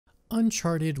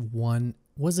Uncharted 1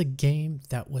 was a game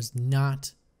that was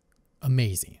not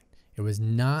amazing. It was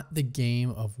not the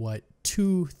game of what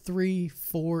 2, 3,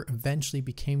 4 eventually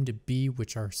became to be,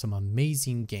 which are some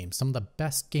amazing games, some of the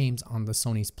best games on the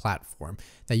Sony's platform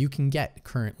that you can get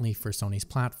currently for Sony's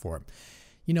platform.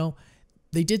 You know,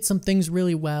 they did some things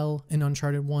really well in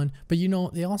Uncharted 1, but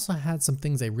they also had some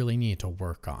things they really needed to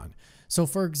work on. So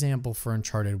for example, for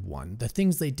Uncharted 1, the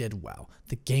things they did well,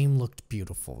 the game looked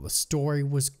beautiful, the story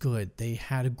was good, they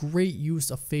had a great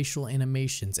use of facial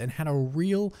animations and had a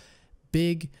real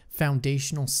big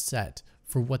foundational set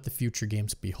for what the future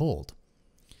games behold.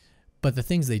 But the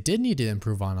things they did need to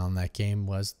improve on that game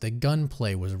was the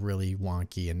gunplay was really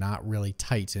wonky and not really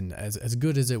tight and as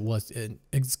good as it was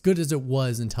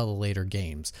until the later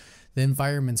games. The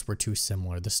environments were too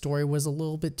similar. The story was a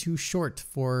little bit too short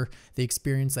for the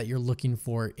experience that you're looking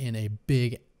for in a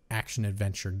big action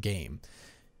adventure game.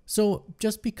 So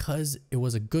just because it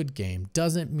was a good game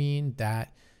doesn't mean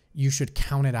that you should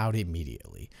count it out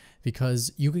immediately, because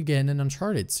you could get in an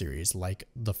Uncharted series like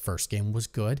the first game was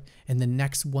good and the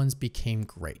next ones became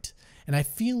great. And I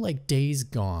feel like Days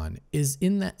Gone is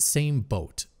in that same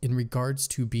boat in regards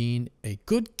to being a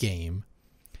good game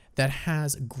that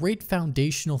has great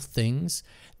foundational things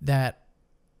that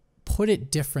put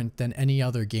it different than any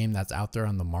other game that's out there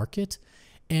on the market,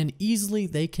 and easily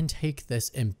they can take this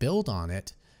and build on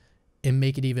it and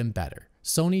make it even better.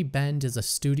 Sony Bend is a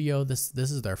studio. This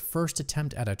is their first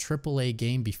attempt at a AAA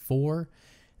game before.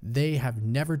 They have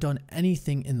never done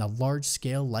anything in the large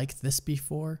scale like this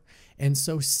before. And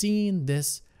so seeing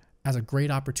this as a great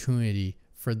opportunity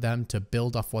for them to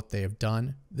build off what they have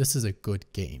done, this is a good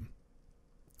game.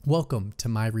 Welcome to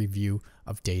my review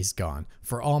of Days Gone.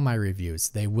 For all my reviews,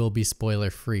 they will be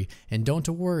spoiler free. And don't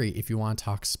worry if you want to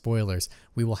talk spoilers.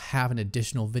 We will have an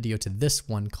additional video to this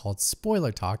one called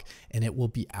Spoiler Talk, and it will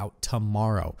be out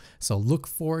tomorrow. So look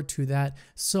forward to that.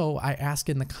 So I ask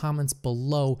in the comments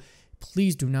below,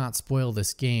 please do not spoil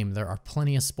this game. There are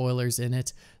plenty of spoilers in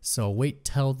it. So wait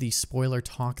till the spoiler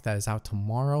talk that is out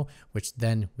tomorrow, which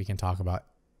then we can talk about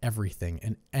everything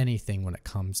and anything when it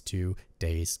comes to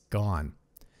Days Gone.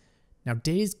 Now,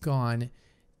 Days Gone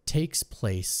takes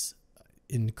place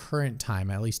in current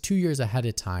time, at least 2 years ahead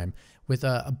of time, with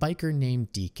a biker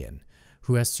named Deacon,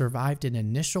 who has survived an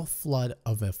initial flood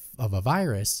of a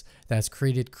virus that has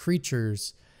created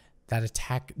creatures that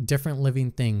attack different living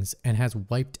things and has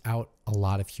wiped out a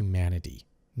lot of humanity.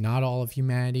 Not all of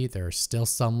humanity, there are still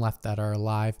some left that are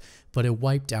alive, but it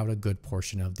wiped out a good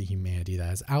portion of the humanity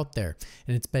that is out there.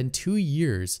 And it's been 2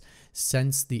 years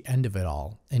since the end of it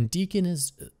all. And Deacon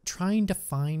is trying to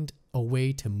find a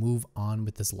way to move on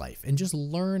with his life and just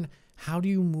learn, how do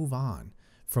you move on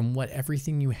from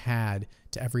everything you had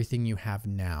to everything you have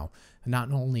now?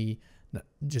 Not only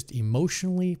just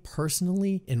emotionally,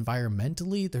 personally,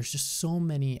 environmentally, there's just so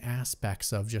many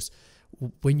aspects of just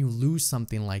when you lose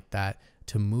something like that,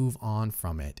 to move on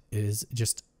from it is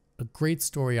just a great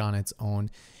story on its own.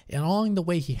 And along the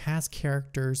way, he has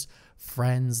characters,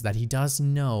 friends that he does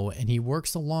know, and he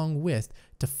works along with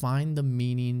to find the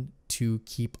meaning to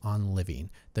keep on living,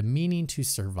 the meaning to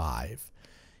survive.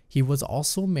 He was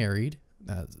also married.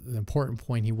 The important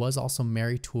point, he was also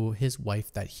married to his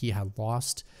wife that he had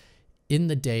lost in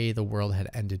the day the world had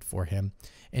ended for him.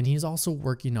 And he's also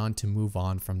working on to move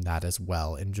on from that as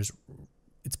well. And just,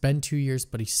 it's been 2 years,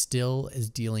 but he still is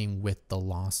dealing with the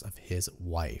loss of his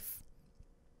wife.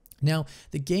 Now,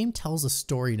 the game tells a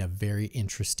story in a very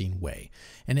interesting way,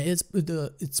 and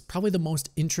it's probably the most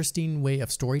interesting way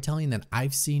of storytelling that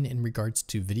I've seen in regards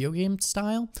to video game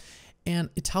style.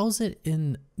 And it tells it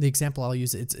in the example I'll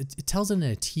use. It tells it in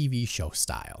a TV show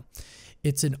style.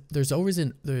 There's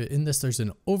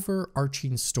an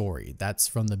overarching story that's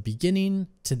from the beginning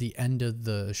to the end of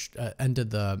the end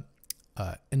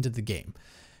of the game.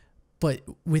 But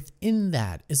within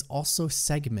that is also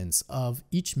segments of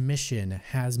each mission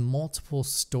has multiple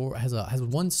has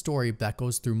one story that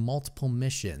goes through multiple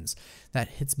missions that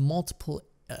hits multiple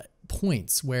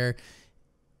points where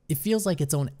it feels like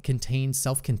its own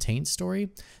self-contained story.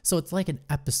 So it's like an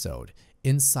episode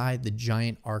inside the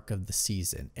giant arc of the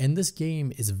season. And this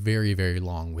game is very, very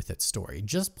long with its story.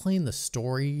 Just playing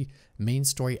the main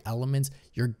story elements,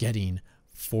 you're getting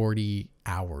 40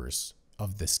 hours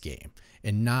of this game,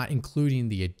 and not including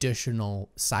the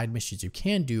additional side missions you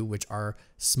can do, which are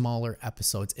smaller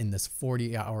episodes in this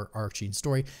 40-hour arching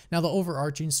story. Now, the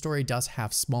overarching story does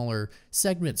have smaller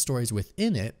segment stories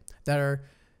within it that are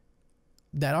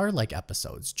that are like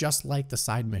episodes, just like the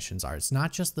side missions are. It's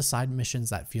not just the side missions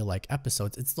that feel like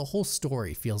episodes, it's the whole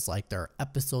story feels like there are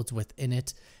episodes within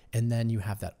it, and then you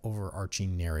have that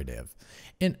overarching narrative.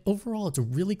 And overall, it's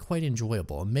really quite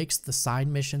enjoyable. It makes the side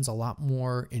missions a lot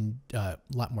more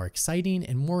exciting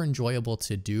and more enjoyable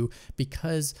to do,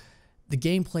 because the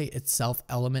gameplay itself,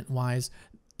 element-wise,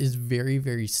 is very,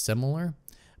 very similar,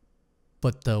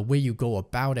 but the way you go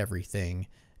about everything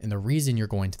and the reason you're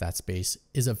going to that space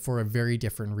is for a very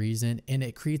different reason, and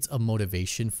it creates a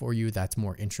motivation for you that's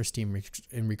more interesting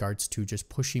in regards to just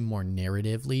pushing more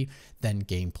narratively than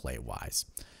gameplay wise,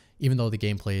 even though the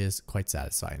gameplay is quite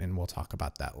satisfying, and we'll talk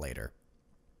about that later.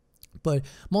 But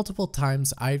multiple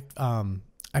times I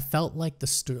felt like the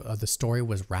story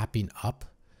was wrapping up.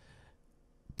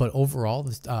 But overall,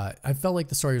 I felt like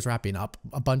the story was wrapping up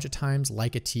a bunch of times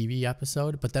like a TV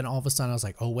episode, but then all of a sudden I was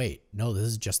like, oh wait, no, this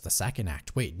is just the second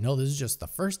act. Wait, no, this is just the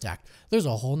first act. There's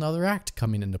a whole nother act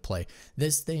coming into play.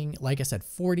 This thing, like I said,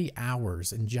 40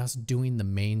 hours and just doing the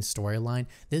main storyline.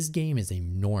 This game is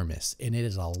enormous, and it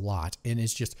is a lot, and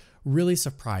it's just really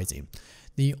surprising.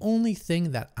 The only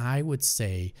thing that I would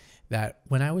say that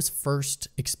when I was first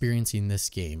experiencing this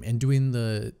game and doing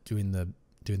the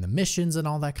missions and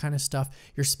all that kind of stuff,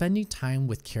 you're spending time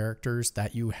with characters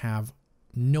that you have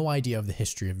no idea of the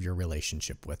history of your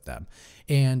relationship with them.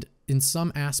 And in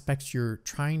some aspects,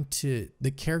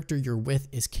 the character you're with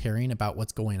is caring about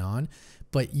what's going on,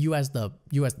 but you as the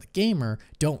gamer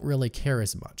don't really care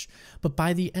as much. But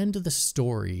by the end of the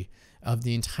story of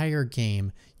the entire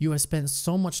game, you have spent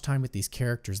so much time with these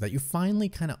characters that you finally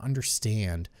kind of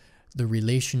understand the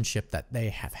relationship that they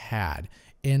have had.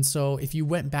 And so if you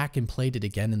went back and played it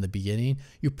again in the beginning,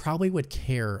 you probably would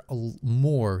care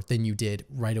more than you did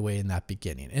right away in that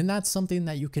beginning. And that's something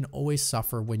that you can always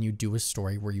suffer when you do a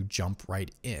story where you jump right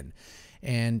in.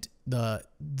 And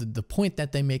the point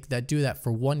that they make that do that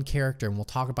for one character, and we'll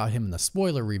talk about him in the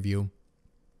spoiler review,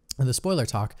 or the spoiler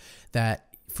talk, that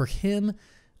for him,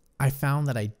 I found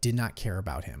that I did not care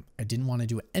about him. I didn't want to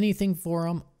do anything for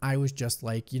him. I was just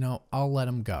like, I'll let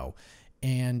him go.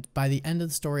 And by the end of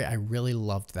the story, I really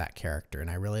loved that character, and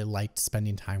I really liked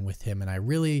spending time with him, and I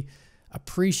really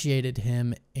appreciated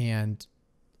him, and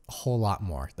a whole lot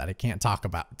more that I can't talk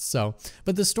about. So,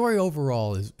 but the story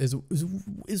overall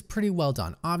is pretty well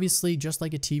done. Obviously, just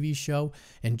like a TV show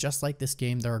and just like this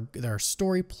game, there are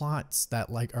story plots that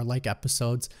are like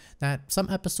episodes, that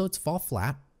some episodes fall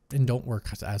flat and don't work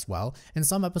as well, and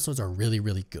some episodes are really,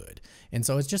 really good. And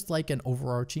so it's just like an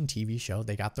overarching TV show.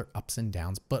 They got their ups and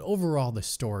downs, but overall the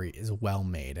story is well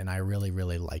made, and I really,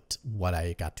 really liked what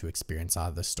I got to experience out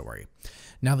of the story.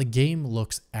 Now, the game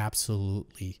looks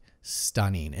absolutely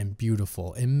stunning and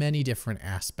beautiful in many different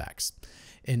aspects,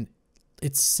 and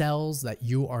it sells that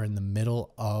you are in the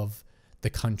middle of the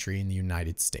country in the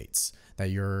United States,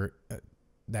 that you're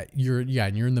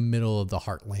in the middle of the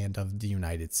heartland of the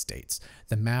United States.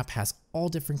 The map has all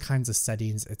different kinds of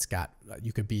settings. It's got,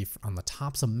 you could be on the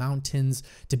tops of mountains,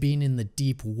 to being in the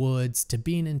deep woods, to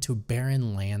being into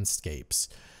barren landscapes.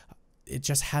 It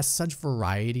just has such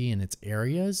variety in its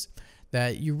areas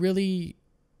that you really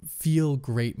feel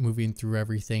great moving through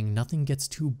everything. Nothing gets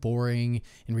too boring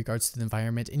in regards to the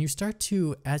environment. And you start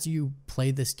to, as you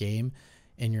play this game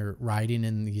and you're riding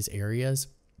in these areas,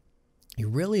 you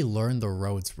really learn the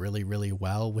roads really, really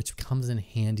well, which comes in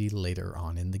handy later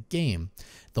on in the game.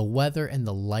 The weather and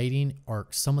the lighting are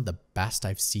some of the best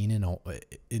I've seen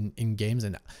in games,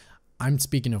 and I'm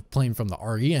speaking of playing from the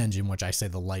RE engine, which I say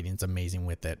the lighting's amazing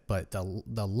with it, but the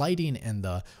lighting and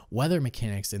the weather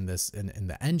mechanics in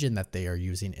the engine that they are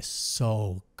using is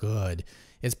so good.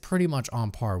 It's pretty much on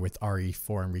par with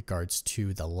RE4 in regards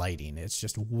to the lighting. It's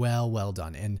just well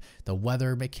done. And the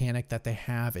weather mechanic that they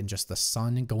have, and just the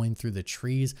sun going through the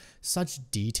trees,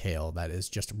 such detail that is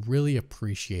just really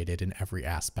appreciated in every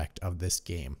aspect of this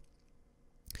game.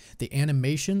 The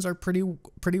animations are pretty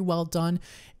well done,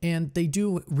 and they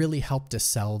do really help to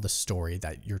sell the story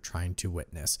that you're trying to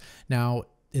witness. Now,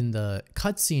 in the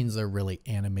cutscenes, they're really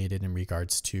animated in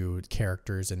regards to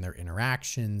characters and their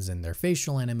interactions and their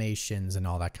facial animations and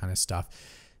all that kind of stuff.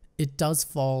 It does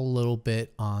fall a little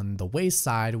bit on the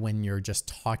wayside when you're just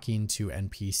talking to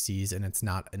NPCs and it's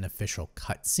not an official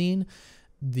cutscene.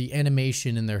 The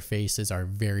animation in their faces are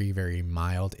very, very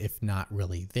mild, if not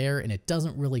really there, and it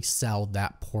doesn't really sell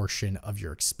that portion of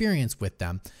your experience with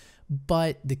them,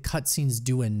 but the cutscenes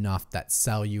do enough that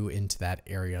sell you into that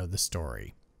area of the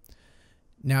story.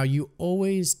 Now, you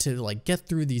always, to get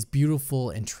through these beautiful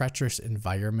and treacherous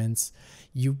environments,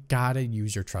 you gotta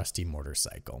use your trusty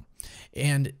motorcycle.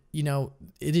 And,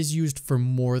 it is used for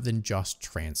more than just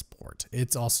transport.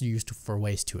 It's also used for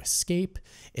ways to escape.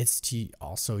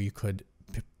 You could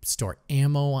store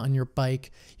ammo on your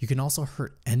bike. You can also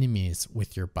hurt enemies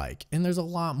with your bike. And there's a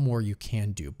lot more you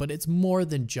can do, but it's more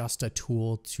than just a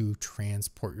tool to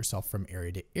transport yourself from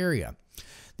area to area.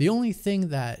 The only thing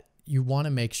that you want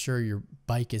to make sure your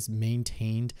bike is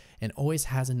maintained and always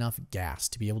has enough gas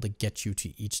to be able to get you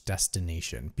to each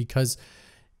destination, because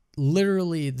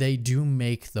literally they do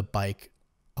make the bike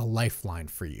a lifeline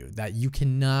for you, that you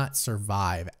cannot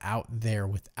survive out there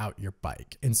without your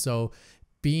bike. And so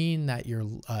being that you're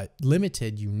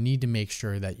limited, you need to make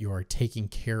sure that you are taking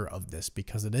care of this,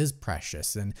 because it is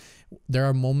precious. And there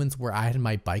are moments where I had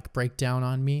my bike break down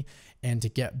on me, and to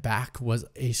get back was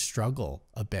a struggle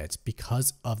a bit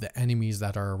because of the enemies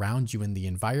that are around you in the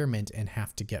environment and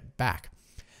have to get back.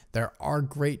 There are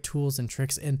great tools and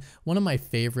tricks. And one of my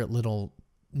favorite little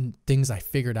things I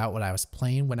figured out when I was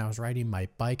playing, when I was riding my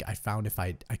bike, I found if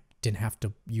I didn't have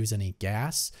to use any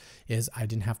gas, is I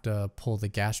didn't have to pull the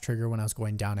gas trigger when I was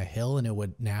going down a hill, and it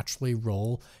would naturally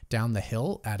roll down the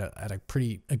hill at a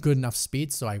good enough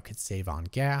speed so I could save on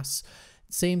gas.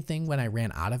 Same thing when I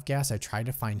ran out of gas, I tried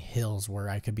to find hills where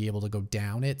I could be able to go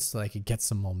down it so I could get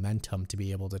some momentum to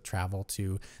be able to travel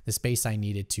to the space I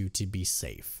needed to be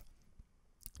safe.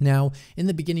 Now, in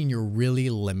the beginning, you're really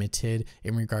limited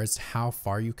in regards to how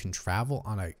far you can travel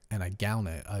on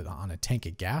a tank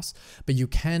of gas, but you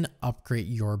can upgrade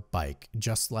your bike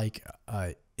just like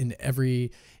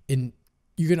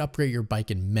you can upgrade your bike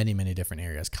in many different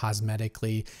areas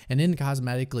cosmetically, and in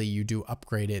cosmetically you do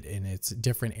upgrade it in its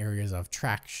different areas of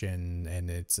traction,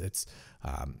 and it's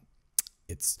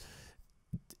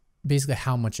basically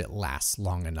how much it lasts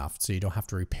long enough so you don't have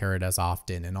to repair it as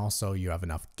often, and also you have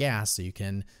enough gas so you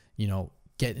can,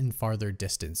 get in farther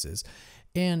distances.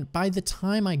 And by the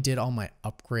time I did all my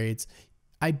upgrades,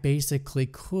 I basically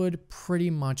could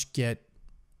pretty much get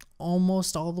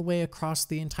almost all the way across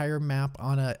the entire map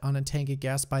on a tank of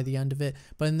gas by the end of it.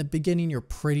 But in the beginning, you're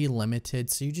pretty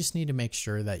limited, so you just need to make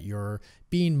sure that you're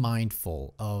being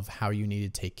mindful of how you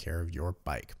need to take care of your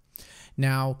bike.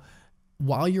 Now,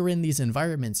 while you're in these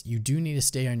environments, you do need to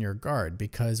stay on your guard,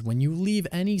 because when you leave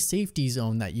any safety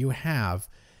zone that you have,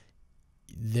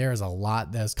 there's a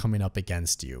lot that's coming up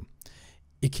against you.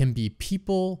 It can be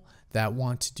people that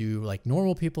want to do like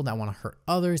normal people that want to hurt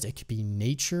others. It could be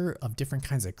nature of different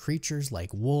kinds of creatures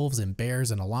like wolves and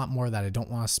bears and a lot more that I don't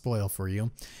want to spoil for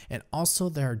you. And also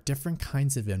there are different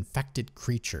kinds of infected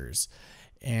creatures,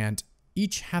 and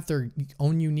each have their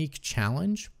own unique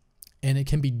challenge, and it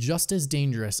can be just as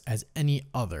dangerous as any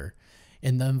other.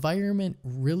 And the environment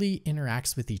really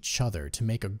interacts with each other to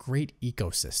make a great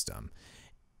ecosystem.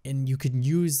 And you can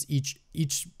use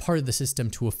each part of the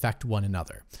system to affect one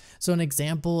another. So an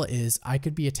example is I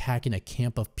could be attacking a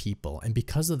camp of people, and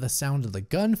because of the sound of the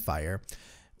gunfire,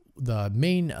 the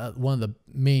one of the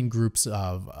main groups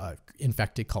of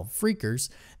infected called freakers,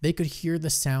 they could hear the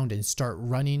sound and start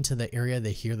running to the area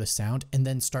they hear the sound, and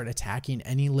then start attacking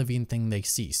any living thing they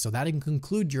see. So that can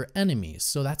include your enemies.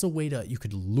 So that's a way you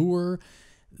could lure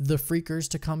the freakers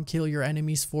to come kill your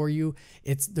enemies for you.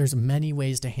 There's many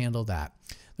ways to handle that.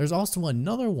 There's also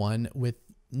another one with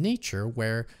nature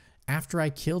where after I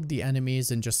killed the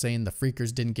enemies and just saying the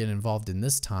freakers didn't get involved in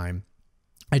this time,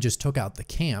 I just took out the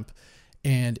camp,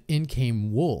 and in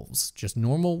came wolves, just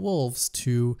normal wolves,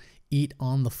 to eat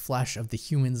on the flesh of the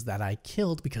humans that I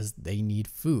killed because they need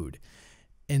food.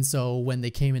 And so when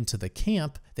they came into the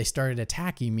camp, they started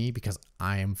attacking me because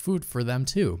I am food for them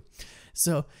too.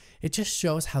 So it just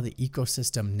shows how the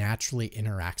ecosystem naturally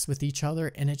interacts with each other,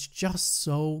 and it's just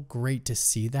so great to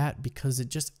see that, because it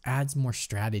just adds more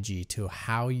strategy to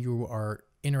how you are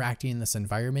interacting in this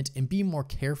environment, and be more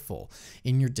careful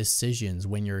in your decisions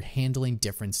when you're handling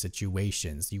different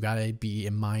situations. You got to be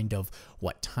in mind of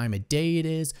what time of day it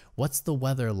is, what's the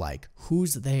weather like,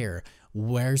 who's there,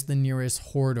 where's the nearest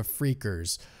horde of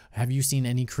freakers, have you seen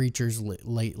any creatures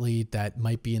lately that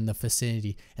might be in the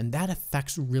vicinity? And that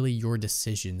affects really your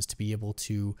decisions to be able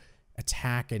to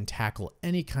attack and tackle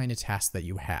any kind of task that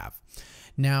you have.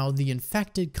 Now, the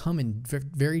infected come in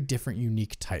very different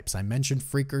unique types. I mentioned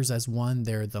freakers as one.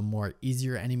 They're the more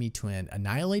easier enemy to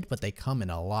annihilate, but they come in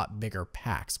a lot bigger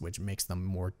packs, which makes them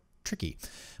more tricky.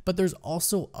 But there's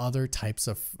also other types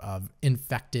of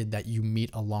infected that you meet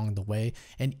along the way,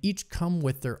 and each come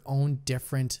with their own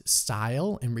different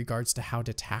style in regards to how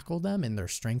to tackle them and their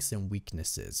strengths and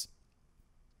weaknesses.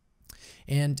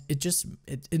 And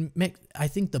I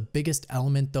think the biggest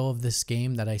element though of this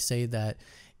game that I say that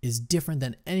is different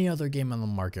than any other game on the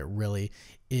market really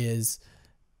is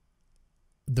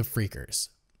the freakers.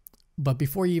 But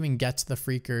before you even get to the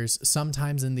freakers,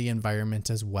 sometimes in the environment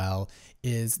as well,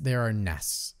 there are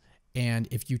nests. And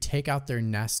if you take out their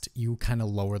nest, you kind of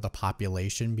lower the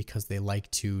population because they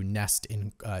like to nest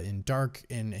in dark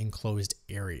and enclosed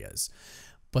areas.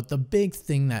 But the big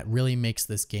thing that really makes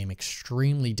this game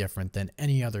extremely different than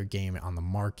any other game on the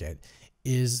market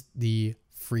is the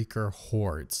Freaker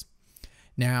Hordes.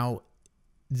 Now,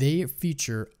 they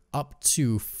feature up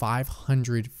to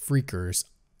 500 Freakers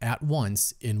at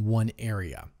once in one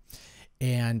area.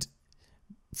 And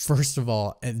first of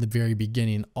all, at the very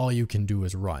beginning, all you can do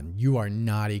is run. You are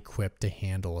not equipped to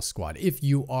handle a squad. If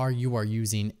you are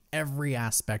using every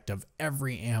aspect of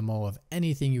every ammo of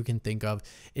anything you can think of.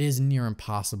 It is near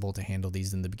impossible to handle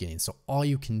these in the beginning. So all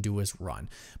you can do is run.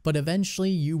 But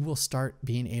eventually you will start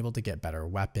being able to get better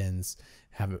weapons,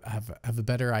 have a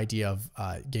better idea of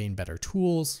getting better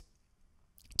tools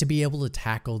to be able to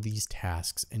tackle these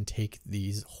tasks and take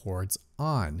these hordes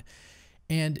on.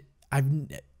 And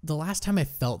the last time I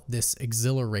felt this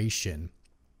exhilaration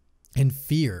and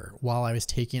fear while I was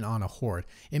taking on a horde,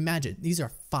 imagine these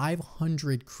are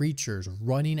 500 creatures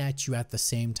running at you at the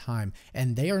same time,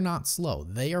 and they are not slow.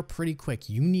 They are pretty quick.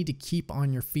 You need to keep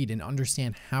on your feet and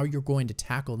understand how you're going to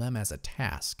tackle them as a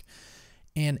task.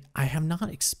 And I have not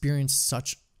experienced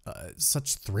such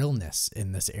thrillness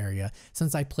in this area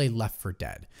since I played Left 4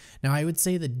 Dead. Now, I would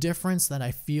say the difference that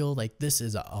I feel like this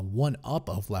is a one-up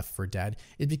of Left 4 Dead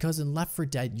is because in Left 4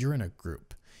 Dead, you're in a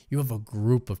group. You have a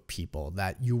group of people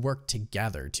that you work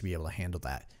together to be able to handle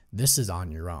that. This is on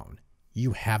your own.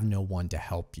 You have no one to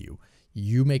help you.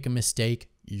 You make a mistake,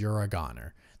 you're a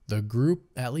goner. The group,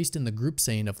 at least in the group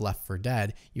setting of Left 4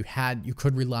 Dead, you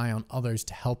could rely on others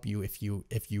to help you if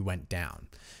you went down.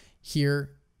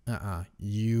 Here,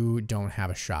 you don't have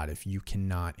a shot if you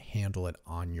cannot handle it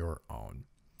on your own.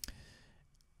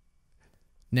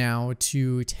 Now,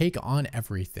 to take on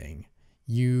everything,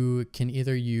 you can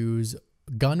either use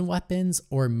gun weapons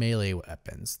or melee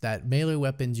weapons. That melee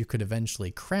weapons you could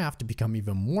eventually craft to become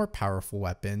even more powerful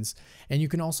weapons, and you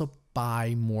can also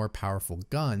buy more powerful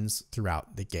guns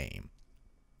throughout the game.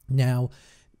 Now,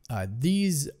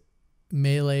 you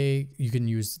can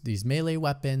use these melee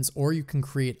weapons, or you can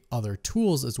create other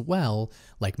tools as well,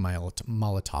 like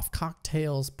Molotov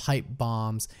cocktails, pipe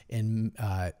bombs, and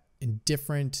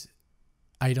different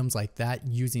items like that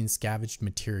using scavenged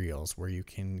materials, where you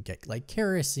can get like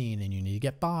kerosene, and you need to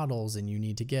get bottles, and you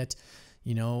need to get,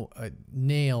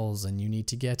 nails, and you need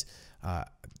to get a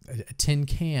tin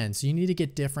can. So you need to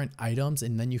get different items,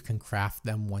 and then you can craft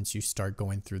them once you start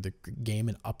going through the game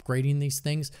and upgrading these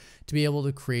things to be able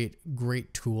to create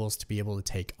great tools to be able to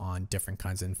take on different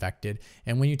kinds of infected.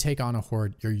 And when you take on a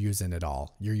horde, you're using it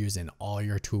all. You're using all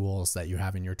your tools that you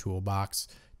have in your toolbox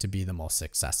to be the most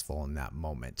successful in that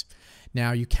moment.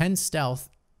 Now, you can stealth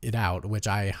it out, which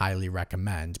I highly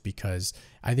recommend, because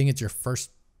I think it's your first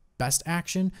best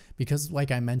action, because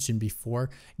like I mentioned before,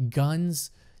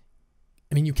 guns,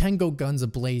 I mean, you can go guns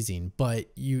a-blazing, but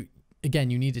you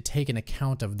need to take an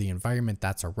account of the environment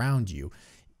that's around you.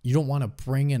 You don't want to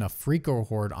bring in a freaker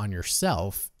horde on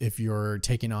yourself if you're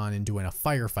taking on and doing a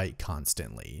firefight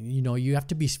constantly. You have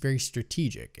to be very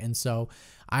strategic. And so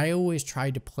I always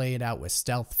tried to play it out with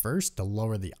stealth first to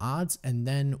lower the odds. And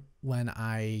then when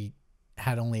I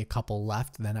had only a couple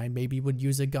left, then I maybe would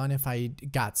use a gun if I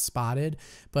got spotted.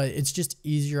 But it's just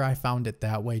easier. I found it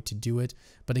that way to do it.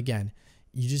 But again,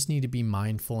 you just need to be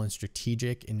mindful and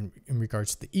strategic in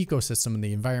regards to the ecosystem and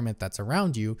the environment that's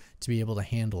around you to be able to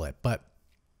handle it. But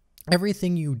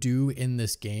everything you do in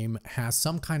this game has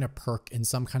some kind of perk and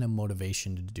some kind of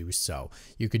motivation to do so.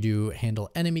 You could handle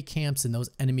enemy camps, and those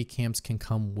enemy camps can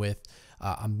come with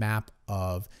a map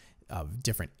of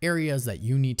different areas that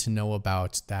you need to know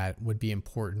about that would be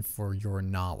important for your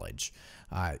knowledge.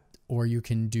 Or you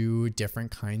can do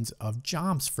different kinds of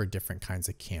jobs for different kinds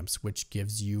of camps, which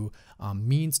gives you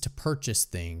means to purchase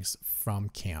things from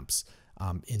camps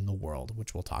in the world,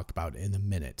 which we'll talk about in a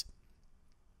minute.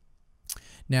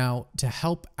 Now, to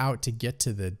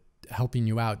helping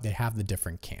you out, they have the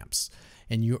different camps,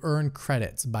 and you earn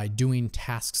credits by doing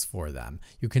tasks for them.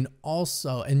 You can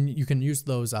also, and you can use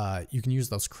those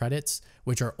credits,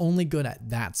 which are only good at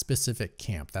that specific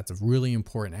camp. That's a really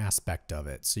important aspect of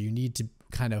it. So you need to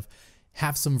kind of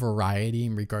have some variety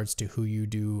in regards to who you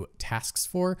do tasks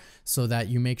for, so that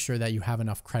you make sure that you have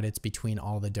enough credits between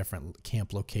all the different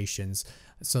camp locations,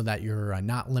 so that you're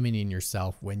not limiting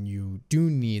yourself when you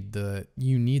need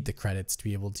the credits to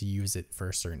be able to use it for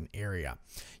a certain area.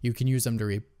 You can use them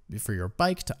to for your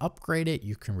bike to upgrade it.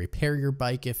 You can repair your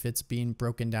bike if it's being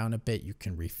broken down a bit. You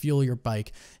can refuel your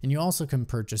bike, and you also can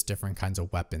purchase different kinds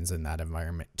of weapons in that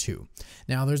environment too.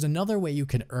 Now, there's another way you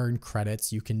can earn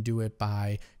credits. You can do it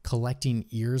by collecting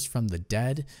ears from the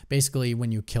dead. Basically,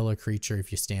 when you kill a creature,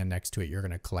 if you stand next to it, you're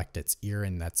going to collect its ear,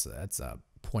 and that's a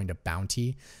point of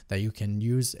bounty that you can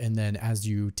use. And then as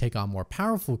you take on more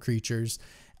powerful creatures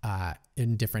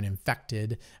in different types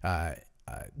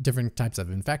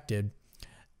of infected,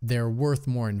 they're worth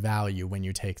more in value when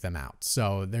you take them out.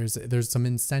 So there's some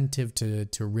incentive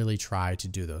to really try to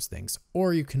do those things.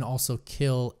 Or you can also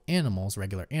kill animals,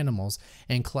 regular animals,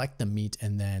 and collect the meat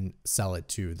and then sell it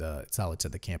to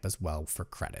the camp as well for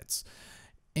credits.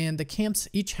 And the camps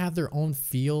each have their own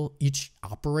feel, each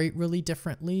operate really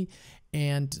differently,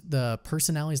 and the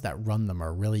personalities that run them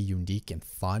are really unique and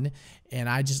fun. And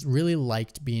I just really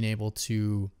liked being able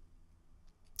to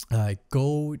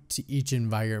go to each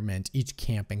environment, each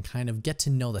camp, and kind of get to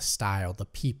know the style, the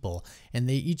people, and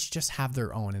they each just have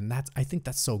their own. And I think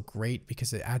that's so great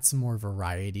because it adds some more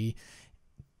variety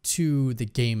to the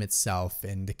game itself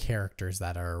and the characters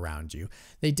that are around you.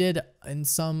 They did in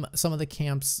some of the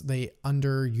camps, they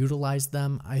underutilized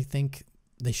them. I think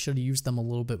they should have used them a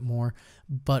little bit more,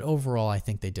 but overall, I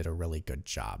think they did a really good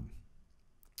job.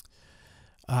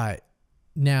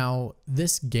 Now,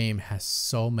 this game has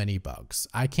so many bugs.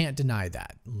 I can't deny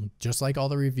that. Just like all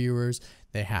the reviewers,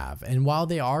 they have. And while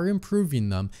they are improving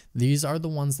them, these are the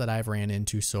ones that I've ran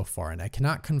into so far. And I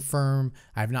cannot confirm,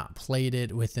 I've not played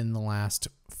it within the last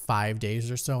 5 days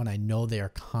or so. And I know they are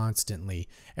constantly,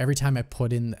 every time I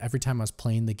was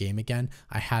playing the game again,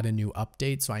 I had a new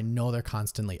update. So I know they're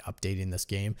constantly updating this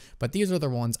game. But these are the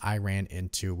ones I ran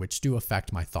into, which do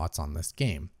affect my thoughts on this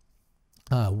game.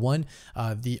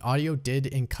 The audio did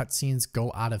in cutscenes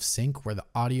go out of sync, where the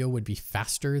audio would be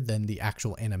faster than the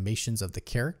actual animations of the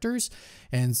characters.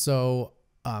 And so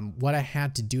what I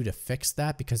had to do to fix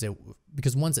that, because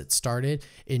once it started,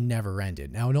 it never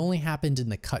ended. Now, it only happened in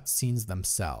the cutscenes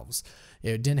themselves.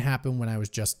 It didn't happen when I was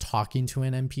just talking to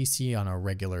an NPC on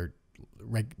a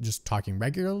just talking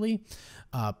regularly.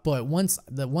 But once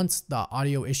the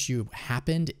audio issue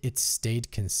happened, it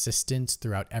stayed consistent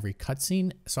throughout every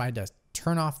cutscene. So I had to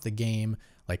turn off the game,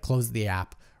 like close the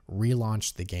app,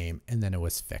 relaunch the game, and then it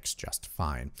was fixed just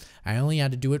fine. I only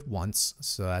had to do it once,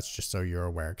 so that's just so you're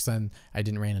aware, because then I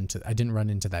didn't run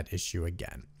into that issue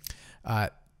again.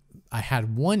 I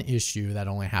had one issue that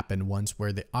only happened once,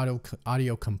 where the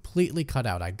audio completely cut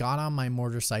out. I got on my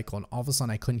motorcycle and all of a sudden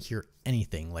I couldn't hear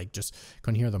anything. Like, just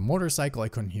couldn't hear the motorcycle. I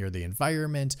couldn't hear the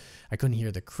environment. I couldn't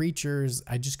hear the creatures.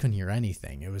 I just couldn't hear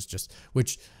anything. It was just,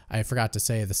 which I forgot to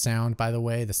say, the sound, by the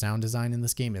way, the sound design in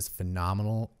this game is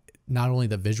phenomenal. Not only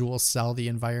the visuals sell the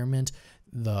environment,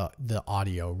 the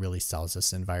audio really sells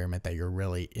this environment, that you're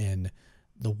really in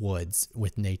the woods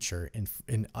with nature, and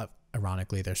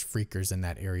ironically, there's freakers in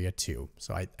that area too.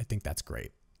 So I think that's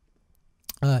great.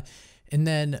 And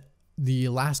then the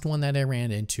last one that I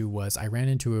ran into was, I ran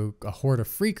into a horde of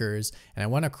freakers, and I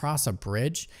went across a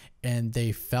bridge and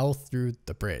they fell through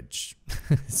the bridge.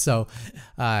 So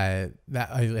that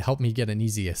helped me get an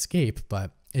easy escape,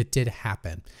 but it did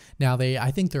happen. Now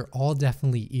I think they're all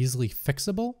definitely easily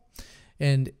fixable,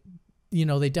 and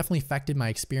they definitely affected my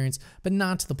experience, but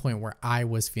not to the point where I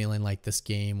was feeling like this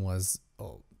game was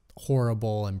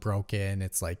horrible and broken.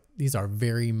 It's like, these are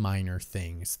very minor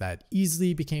things that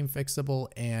easily became fixable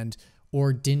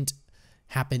or didn't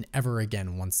happen ever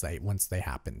again once they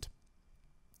happened.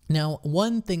 Now,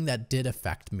 one thing that did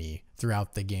affect me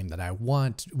throughout the game that I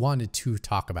wanted to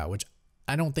talk about, which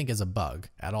I don't think is a bug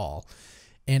at all,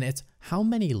 and it's how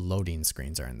many loading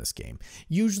screens are in this game.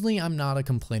 Usually I'm not a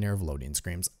complainer of loading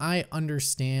screens. I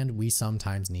understand we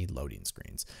sometimes need loading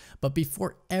screens, but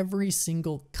before every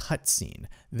single cutscene,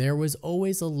 there was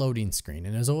always a loading screen,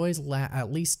 and it was always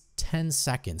at least 10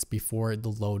 seconds before the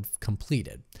load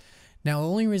completed. Now, the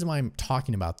only reason why I'm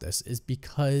talking about this is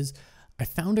because I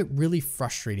found it really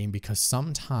frustrating, because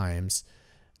sometimes,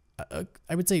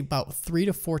 I would say about 3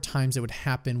 to 4 times, it would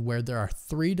happen where there are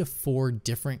 3 to 4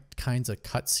 different kinds of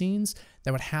cutscenes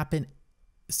that would happen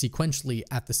sequentially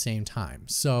at the same time.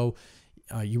 So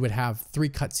you would have 3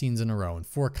 cutscenes in a row and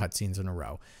 4 cutscenes in a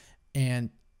row. And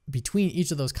between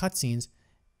each of those cutscenes,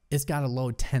 it's got to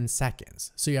load 10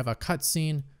 seconds. So you have a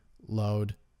cutscene,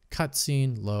 load,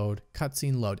 cutscene, load,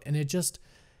 cutscene, load. And it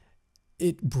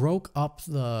broke up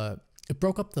the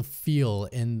feel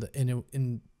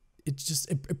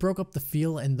it broke up the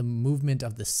feel and the movement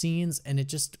of the scenes, and it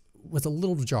just was a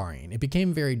little jarring. It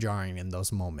became very jarring in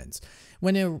those moments.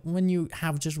 When you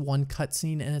have just one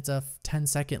cutscene and it's a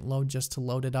 10-second load just to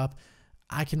load it up,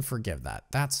 I can forgive that.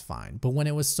 That's fine. But when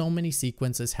it was so many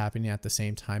sequences happening at the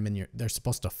same time and they're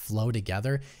supposed to flow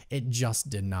together, it just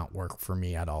did not work for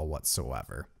me at all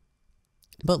whatsoever.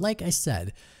 But like I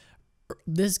said,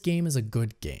 this game is a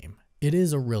good game. It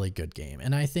is a really good game,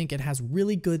 and I think it has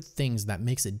really good things that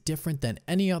makes it different than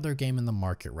any other game in the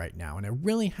market right now, and it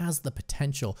really has the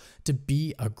potential to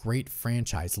be a great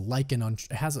franchise. Like it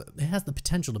has the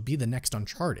potential to be the next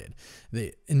Uncharted.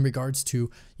 In regards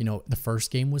to, you know, the first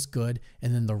game was good,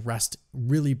 and then the rest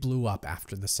really blew up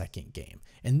after the second game,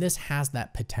 and this has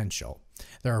that potential.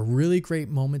 There are really great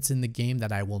moments in the game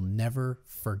that I will never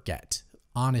forget.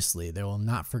 Honestly, they will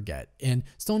not forget. And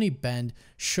Sony Bend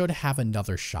should have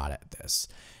another shot at this.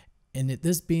 And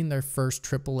this being their first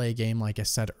AAA game, like I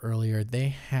said earlier,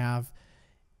 they have,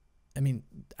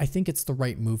 I think it's the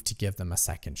right move to give them a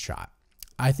second shot.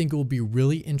 I think it will be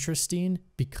really interesting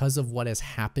because of what has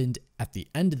happened at the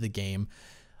end of the game,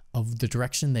 of the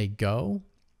direction they go.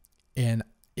 And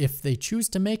if they choose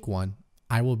to make one,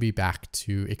 I will be back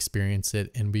to experience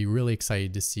it and be really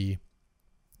excited to see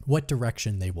what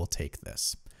direction they will take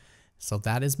this. So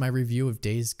that is my review of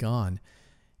Days Gone.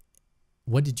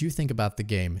 What did you think about the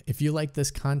game? If you like this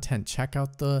content, check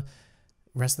out the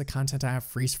rest of the content I have,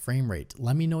 Freeze Frame Rate.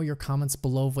 Let me know your comments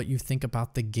below of what you think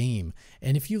about the game.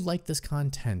 And if you like this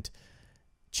content,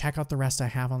 check out the rest I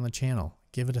have on the channel.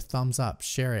 Give it a thumbs up,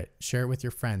 share it with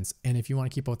your friends. And if you want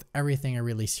to keep up with everything I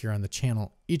release here on the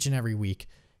channel each and every week,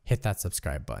 hit that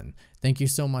subscribe button. Thank you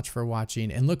so much for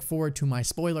watching, and look forward to my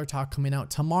spoiler talk coming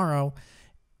out tomorrow.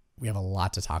 We have a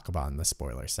lot to talk about in the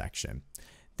spoiler section.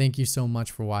 Thank you so much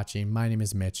for watching. My name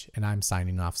is Mitch, and I'm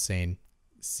signing off saying,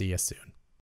 see you soon.